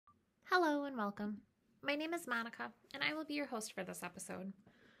Hello and welcome. My name is Monica, and I will be your host for this episode.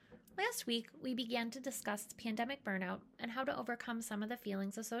 Last week, we began to discuss pandemic burnout and how to overcome some of the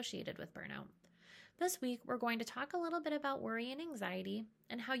feelings associated with burnout. This week, we're going to talk a little bit about worry and anxiety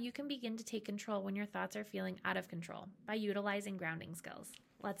and how you can begin to take control when your thoughts are feeling out of control by utilizing grounding skills.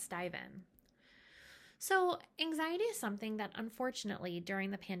 Let's dive in. So, anxiety is something that unfortunately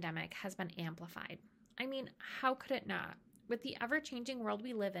during the pandemic has been amplified. I mean, how could it not? With the ever-changing world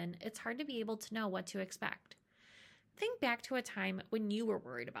we live in, it's hard to be able to know what to expect. Think back to a time when you were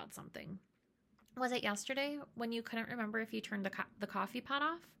worried about something. Was it yesterday when you couldn't remember if you turned the coffee pot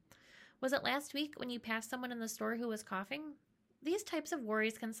off? Was it last week when you passed someone in the store who was coughing? These types of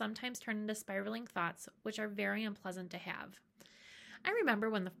worries can sometimes turn into spiraling thoughts, which are very unpleasant to have. I remember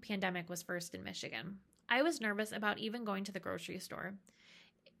when the pandemic was first in Michigan. I was nervous about even going to the grocery store.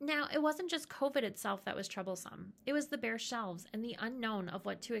 Now, it wasn't just COVID itself that was troublesome. It was the bare shelves and the unknown of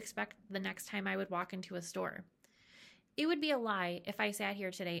what to expect the next time I would walk into a store. It would be a lie if I sat here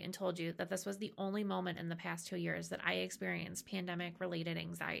today and told you that this was the only moment in the past 2 years that I experienced pandemic-related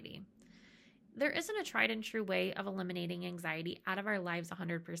anxiety. There isn't a tried and true way of eliminating anxiety out of our lives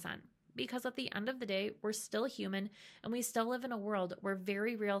 100%, because at the end of the day, we're still human and we still live in a world where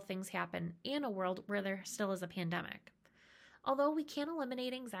very real things happen and a world where there still is a pandemic. Although we can't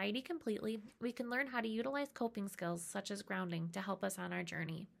eliminate anxiety completely, we can learn how to utilize coping skills such as grounding to help us on our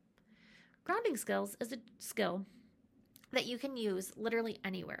journey. Grounding skills is a skill that you can use literally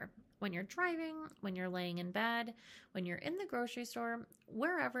anywhere. When you're driving, when you're laying in bed, when you're in the grocery store,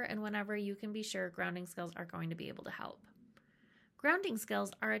 wherever and whenever you can be sure grounding skills are going to be able to help. Grounding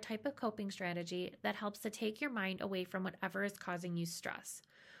skills are a type of coping strategy that helps to take your mind away from whatever is causing you stress.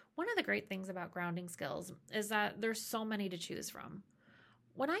 One of the great things about grounding skills is that there's so many to choose from.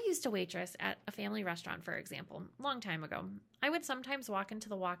 When I used to waitress at a family restaurant, for example, a long time ago, I would sometimes walk into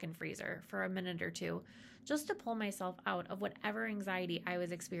the walk-in freezer for a minute or two just to pull myself out of whatever anxiety I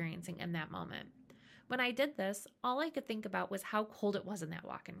was experiencing in that moment. When I did this, all I could think about was how cold it was in that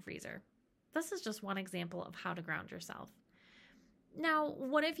walk-in freezer. This is just one example of how to ground yourself. Now,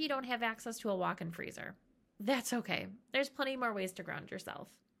 what if you don't have access to a walk-in freezer? That's okay. There's plenty more ways to ground yourself.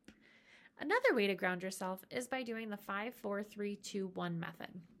 Another way to ground yourself is by doing the 5, 4, 3, 2, 1 method.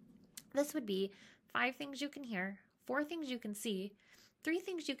 This would be 5 things you can hear, 4 things you can see, 3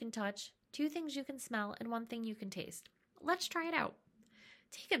 things you can touch, 2 things you can smell, and 1 thing you can taste. Let's try it out.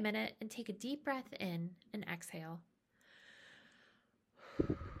 Take a minute and take a deep breath in and exhale.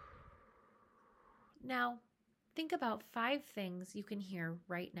 Now, think about 5 things you can hear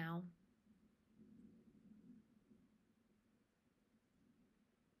right now.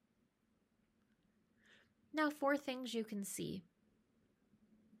 Now 4 things you can see.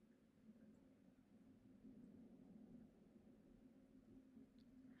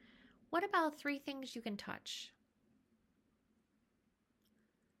 What about 3 things you can touch?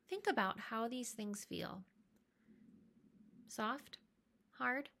 Think about how these things feel. Soft?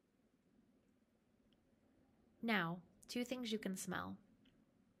 Hard? Now, 2 things you can smell.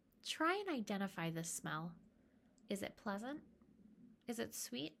 Try and identify this smell. Is it pleasant? Is it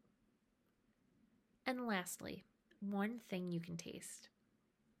sweet? And lastly, 1 thing you can taste.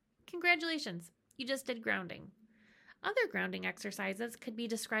 Congratulations, you just did grounding. Other grounding exercises could be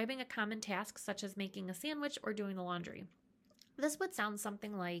describing a common task such as making a sandwich or doing the laundry. This would sound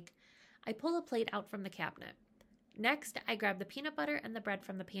something like, I pull a plate out from the cabinet. Next, I grab the peanut butter and the bread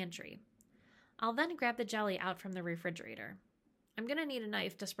from the pantry. I'll then grab the jelly out from the refrigerator. I'm going to need a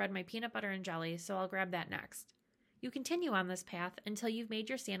knife to spread my peanut butter and jelly, so I'll grab that next. You continue on this path until you've made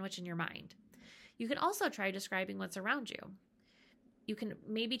your sandwich in your mind. You can also try describing what's around you. You can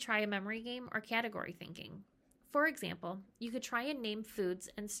maybe try a memory game or category thinking. For example, you could try and name foods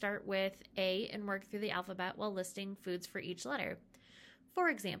and start with A and work through the alphabet while listing foods for each letter. For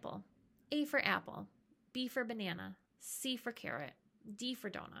example, A for apple, B for banana, C for carrot, D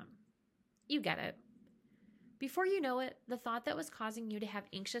for donut. You get it. Before you know it, the thought that was causing you to have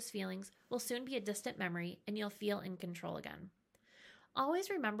anxious feelings will soon be a distant memory and you'll feel in control again. Always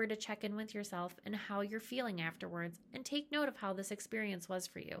remember to check in with yourself and how you're feeling afterwards, and take note of how this experience was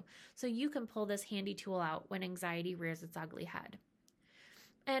for you so you can pull this handy tool out when anxiety rears its ugly head.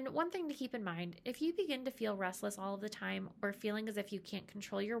 And one thing to keep in mind, if you begin to feel restless all of the time or feeling as if you can't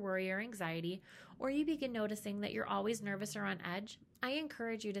control your worry or anxiety, or you begin noticing that you're always nervous or on edge, I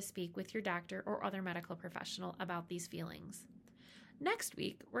encourage you to speak with your doctor or other medical professional about these feelings. Next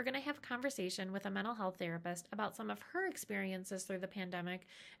week, we're going to have a conversation with a mental health therapist about some of her experiences through the pandemic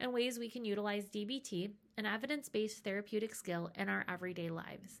and ways we can utilize DBT, an evidence-based therapeutic skill, in our everyday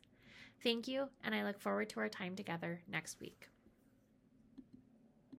lives. Thank you, and I look forward to our time together next week.